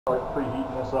like preheating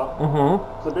this up. Mm-hmm.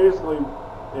 So basically,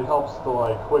 it helps to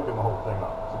like quicken the whole thing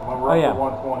up. So when we're up to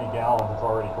 120 gallons, it's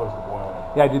already close to boiling.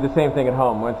 Yeah, I do the same thing at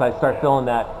home. Once I start filling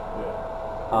that,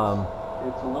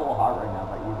 it's a little hot right now,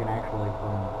 but you can actually,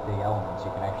 from the elements,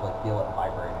 you can actually feel it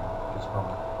vibrating just from.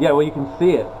 Yeah, well, you can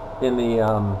see it in the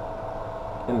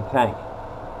tank.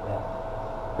 Yeah.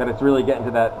 That it's really getting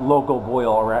to that local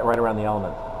boil right around the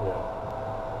elements.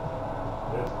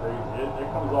 Yeah. It's crazy. It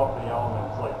comes off the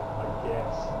elements like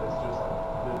gas. It's just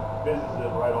it fizzes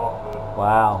it right off the.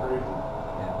 Wow. It's crazy.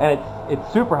 Yeah. And it's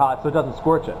super hot, so it doesn't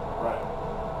scorch it. Right.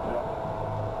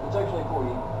 Yeah. It's actually cool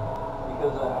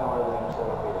because of how everything's set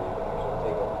up here. You can actually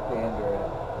take a gander at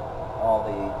all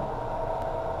the.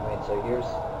 I mean, so here's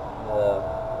the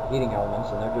heating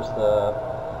elements, and they're just the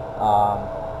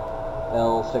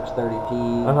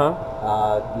L630P,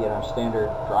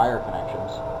 standard dryer connections.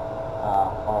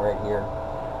 All right here.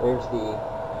 There's the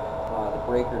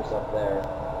breakers up there.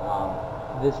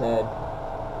 This had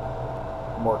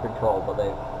more control, but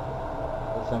they've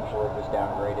essentially just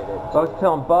downgraded it. I was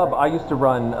telling Bub, I used to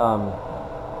run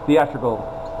theatrical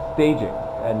staging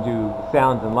and do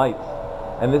sounds and lights,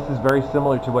 and this is very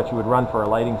similar to what you would run for a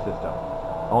lighting system.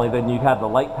 Only then you'd have the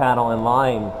light panel in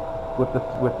line with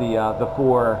the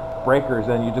 4 breakers,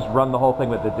 and you just run the whole thing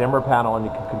with the dimmer panel, and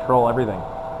you can control everything.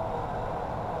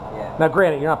 Yeah. Now,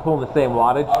 granted, you're not pulling the same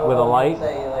wattage with a light.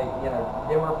 Say,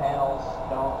 dimmer panels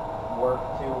don't work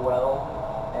too well.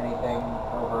 Anything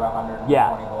over 120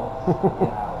 volts.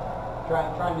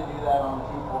 Trying to do that on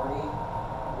 240,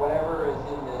 whatever is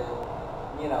in the,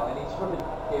 any sort of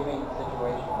dimming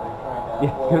situation where you're trying to.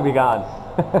 Yeah, it's gonna be gone.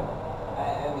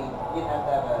 I mean, you'd have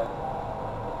to have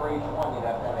for each one, you'd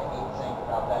have to have a heat sink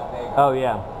about that big. Oh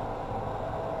yeah.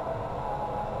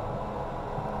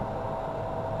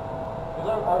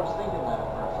 Because I was thinking that at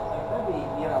first. I was like, that'd be,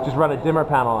 just run a dimmer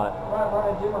panel on it. Run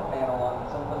a dimmer panel on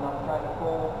something I'm trying to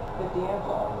pull 50 amps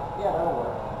off. Yeah, that'll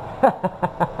work.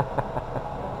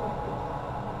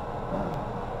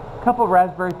 Couple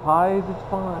Raspberry Pis, it's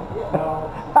fine. Yeah, no.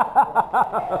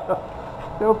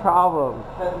 No problem.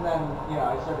 And then,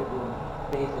 I started doing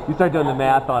basic. You start doing the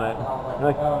math on it. And I was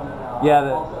like, oh, no. Yeah,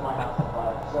 My house is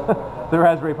fire, so quick. the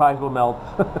Raspberry Pis will melt.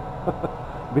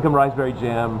 Become raspberry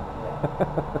jam. I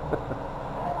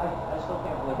still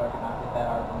can't believe I could not get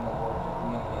that Arduino board to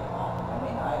communicate at all. I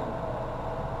mean,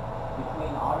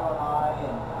 between Otto and I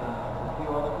and a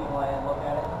few other people I had look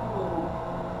at it, people who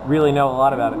really know a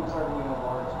lot about it. Arduino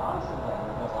boards, honestly,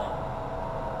 they're just like,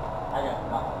 I got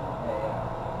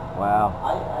nothing. Wow.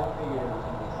 I figured it was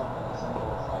going to be something as simple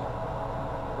as like,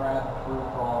 grab a brew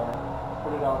crawler,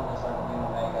 put it on this Arduino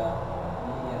Mega,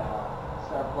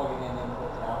 start plugging in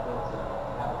inputs and outputs and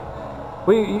have a good day.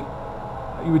 Well,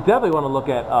 you would definitely want to look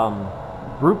at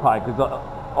BrewPi, because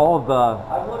all of the...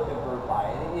 I've looked at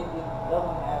BrewPi. It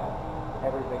doesn't have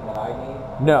everything that I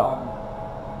need. No. I'm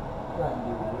trying to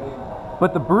do way more.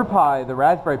 But the BrewPi, the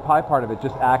Raspberry Pi part of it,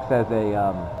 just acts as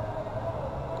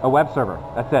a web server.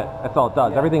 That's it. That's all it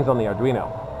does. Yeah. Everything's on the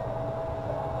Arduino.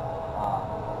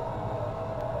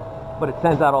 But it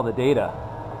sends out all the data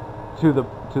to the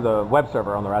web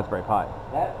server on the Raspberry Pi.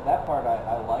 That part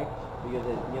I liked because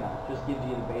it just gives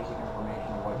you the basic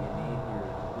information of what you need,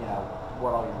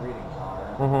 what all your readings are,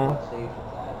 and what stage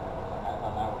it's at. I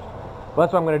thought that was great. Well,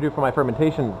 that's what I'm going to do for my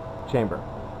fermentation chamber.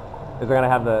 Is I'm going to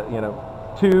have the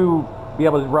be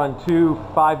able to run 2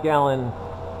 5-gallon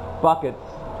buckets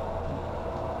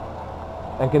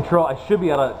and control. I should be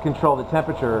able to control the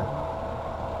temperature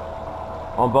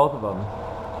on both of them.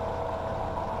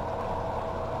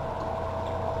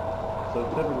 So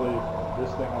typically,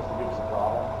 this thing has to give us a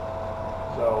throttle.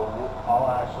 So I'll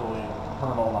actually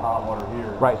turn on the hot water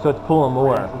here. Right, so it's pulling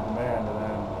more. Raise the demand, and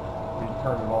then we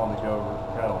turn it on to go over the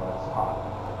kettle, and it's hot.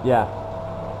 Yeah.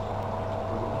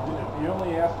 If you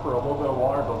only ask for a little bit of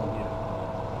water, it doesn't heat it.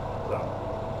 So.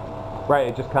 Right,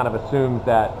 it just kind of assumes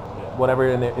that whatever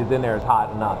is in there is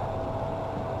hot enough.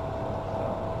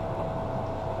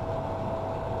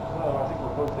 So I think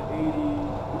we're close to 80.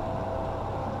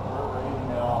 We're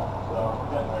 80 now, so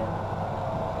we're getting there.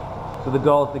 So the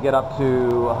goal is to get up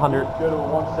to 100. Go to a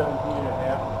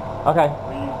 117.5. Okay.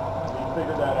 We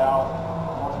figured that out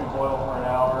once we boil for an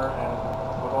hour, and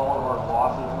with all of our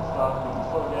glosses and stuff, we can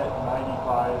still get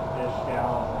 95-ish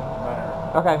gallons better.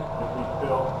 Okay. If we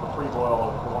fill the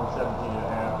pre-boil to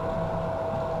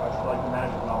 117.5. That's like the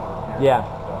magic number here. Yeah.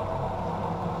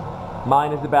 Mine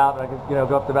is about, I can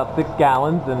go up to about 6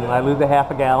 gallons, and I lose a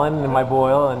half a gallon in my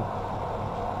boil, and.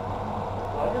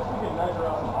 Well, I guess we can measure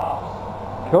out some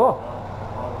hops. Cool.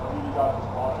 You got this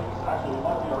quantity. Actually, it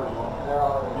might be already on here. They're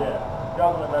already. Yeah. You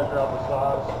guys want to measure out the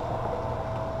size?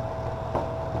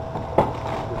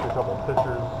 Just a couple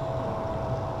pictures.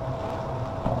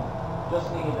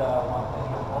 Just need one thing.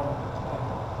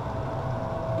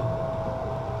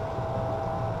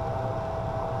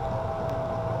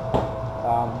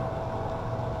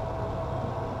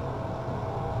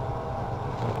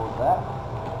 What was that?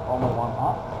 Only one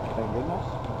hot. Thank goodness.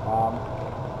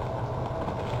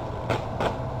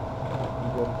 You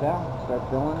go to town, start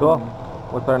filling. Cool.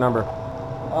 What's our number?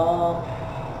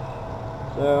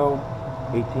 So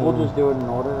 18. we'll just do it in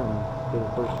order and do the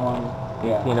first one.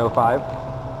 1805.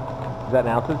 Is that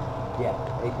in ounces? Yeah,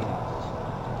 18 ounces.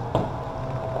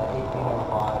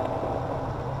 1805.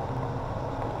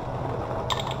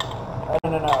 No.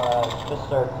 Just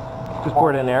start. Just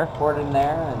pour it in there. Pour it in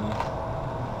there and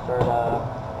start.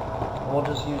 We'll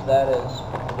just use that as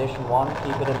addition one.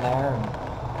 Keep it in there and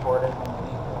pour it in when we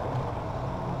need it.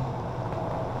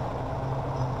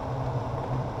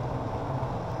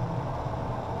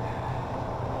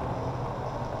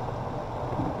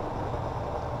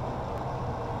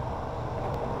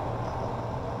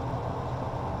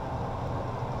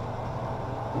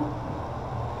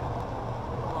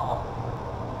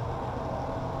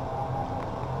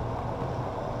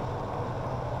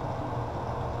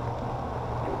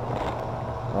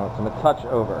 Oh, so I'm a touch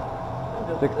over.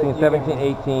 16, 17,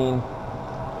 18.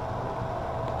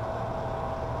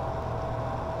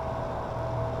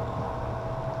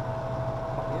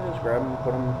 You just grab them,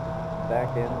 put them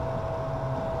back in.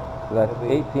 So that's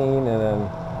 18, and then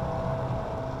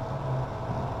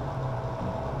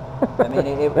I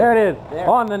mean, there it is, there.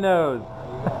 on the nose.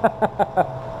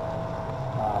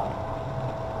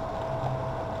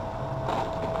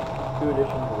 Two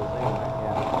additions of the same, right?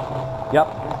 Yeah. Yep.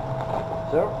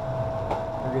 So,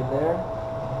 we're good there.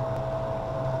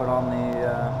 Put on the,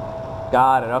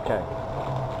 Got it, okay.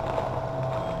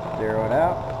 zero it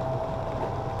out.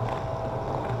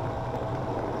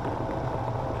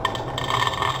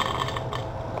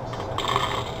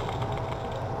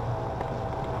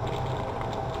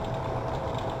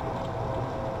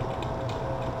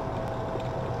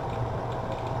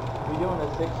 We're doing a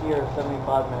 60 or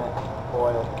 75-minute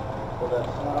boil for this.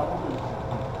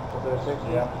 We'll do a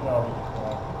 60? Yeah, no.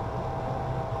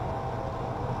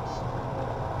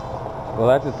 Well,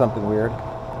 that did something weird.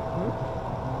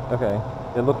 Okay.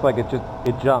 It looks like it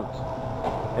jumped.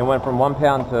 It went from 1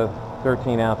 pound to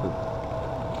 13 ounces.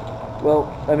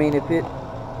 Well, I mean, if it...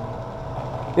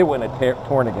 It wouldn't have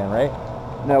torn again, right?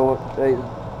 No,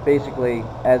 basically,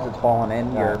 as it's falling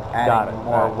in, you're Got adding it.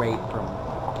 more Right. weight from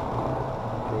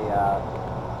the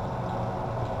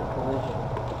collision.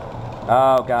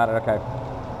 Oh, got it, okay.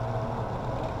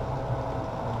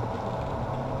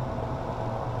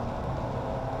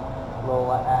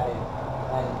 Little added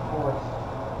force.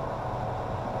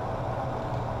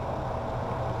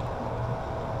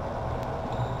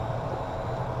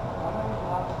 How many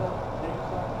knots does it take,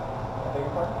 son? I beg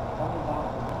your pardon? How many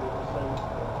knots does it say?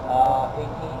 18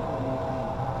 and 18.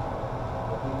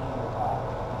 18 or 5.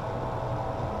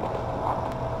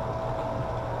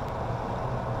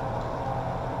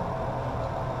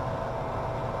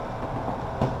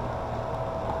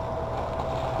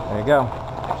 There you go.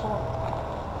 Excellent.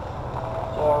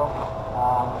 So,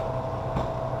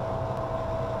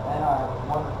 and our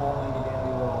wonderful handy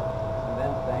dandy little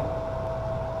event thing.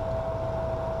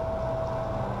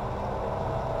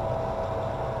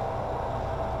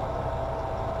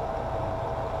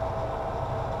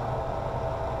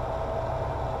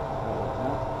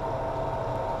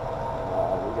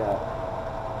 We got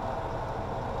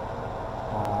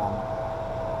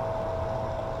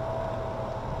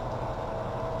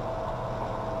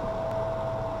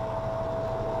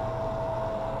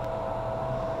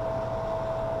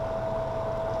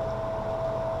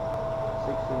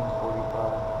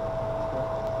 1645.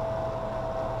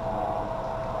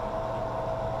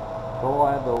 So we'll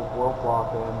add the world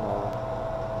clock in.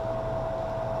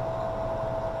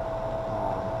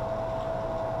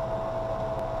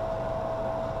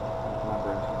 My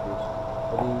brain's confused.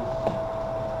 Are these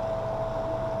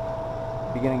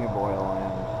beginning of boil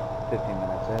and 15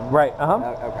 minutes in? Right, uh-huh.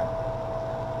 Okay.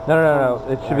 No.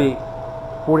 It should be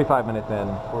 45 minutes in.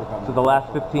 45 So the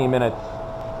last 15 minutes,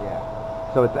 Yeah.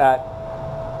 so it's at,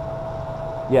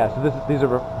 yeah, so these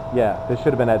are, this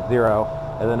should have been at 0,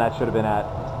 and then that should have been at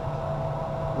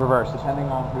reverse. Depending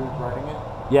on who's writing it.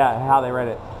 Yeah, how they read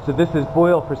it. So this is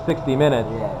boil for 60 minutes,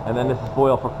 Yeah. and then this is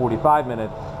boil for 45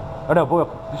 minutes. Oh no,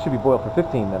 this should be boil for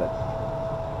 15 minutes.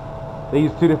 They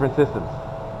use two different systems.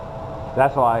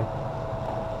 That's why.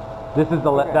 This is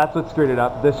the, Okay. that's what screwed it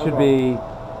up. This should Okay. be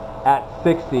at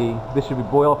 60, this should be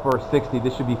boil for 60,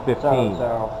 this should be 15.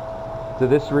 So So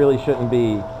this really shouldn't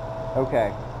be,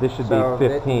 okay. this should So be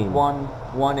 15. One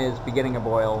One is beginning of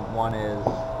boil, one is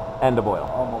end of boil.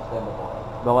 almost end of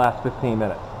boil. The last 15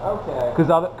 minutes. Okay.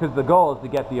 Because the goal is to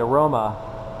get the aroma,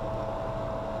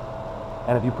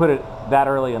 and if you put it that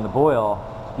early in the boil,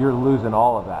 you're losing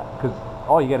all of that. Because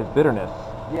all you get is bitterness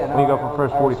Yeah, no, when you go for the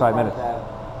first 45 minutes.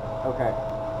 Okay.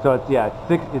 So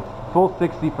it's full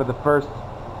 60 for the first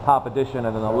hop addition,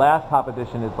 and then the last hop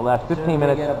addition is the last 15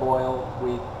 minutes. We get a boil,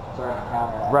 we start to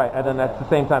counter. Right, and then that's the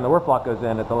same time the wort block goes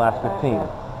in at the last 15.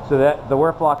 So that the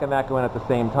wort block and that go in at the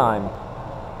same time.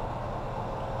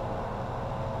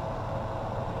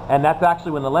 And that's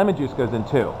actually when the lemon juice goes in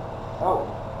too. Oh.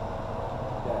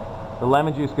 Okay. The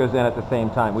lemon juice goes in at the same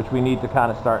time, which we need to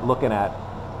kind of start looking at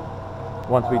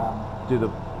once we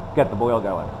get the boil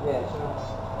going. Yeah,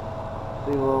 so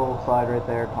see the little slide right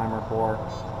there, timer 4.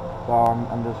 So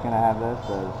I'm just going to have this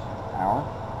as hour.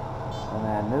 And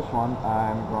then this one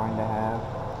I'm going to have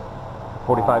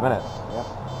 45 minutes. Yep.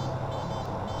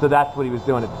 So that's what he was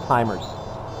doing at the timers.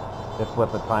 That's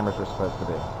what the timers were supposed to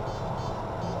be.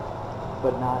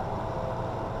 But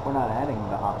we're not adding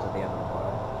the hops at the end of the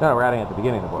boil. No, we're adding at the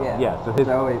beginning of the boil. Yeah. So That's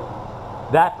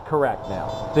that's correct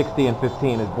now. 60 and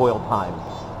 15 is boil times.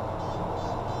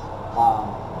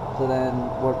 So then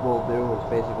what we'll do is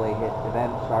basically hit event,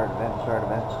 start,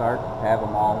 have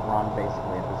them all run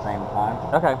basically at the same time.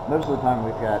 Okay. Most of the time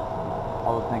we've got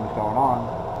other things going on,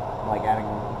 like adding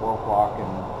wort block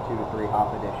and 2 to 3 hop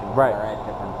additions Right. that are at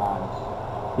different times.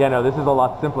 Yeah, no, this is a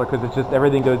lot simpler because it's just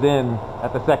everything goes in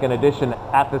at the second addition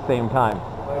at the same time.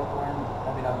 I've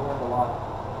learned a lot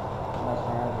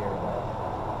messing around here, but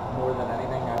more than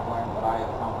anything I've learned that I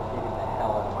have complicated the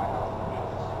hell out of my house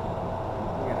dishes.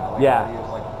 You know, like Yeah. I use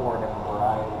like 4 different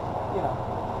varieties. You know.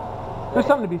 There's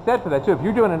something to be said for that too. If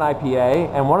you're doing an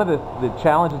IPA, and one of the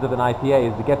challenges of an IPA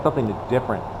is to get something that's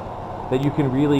different, that you can really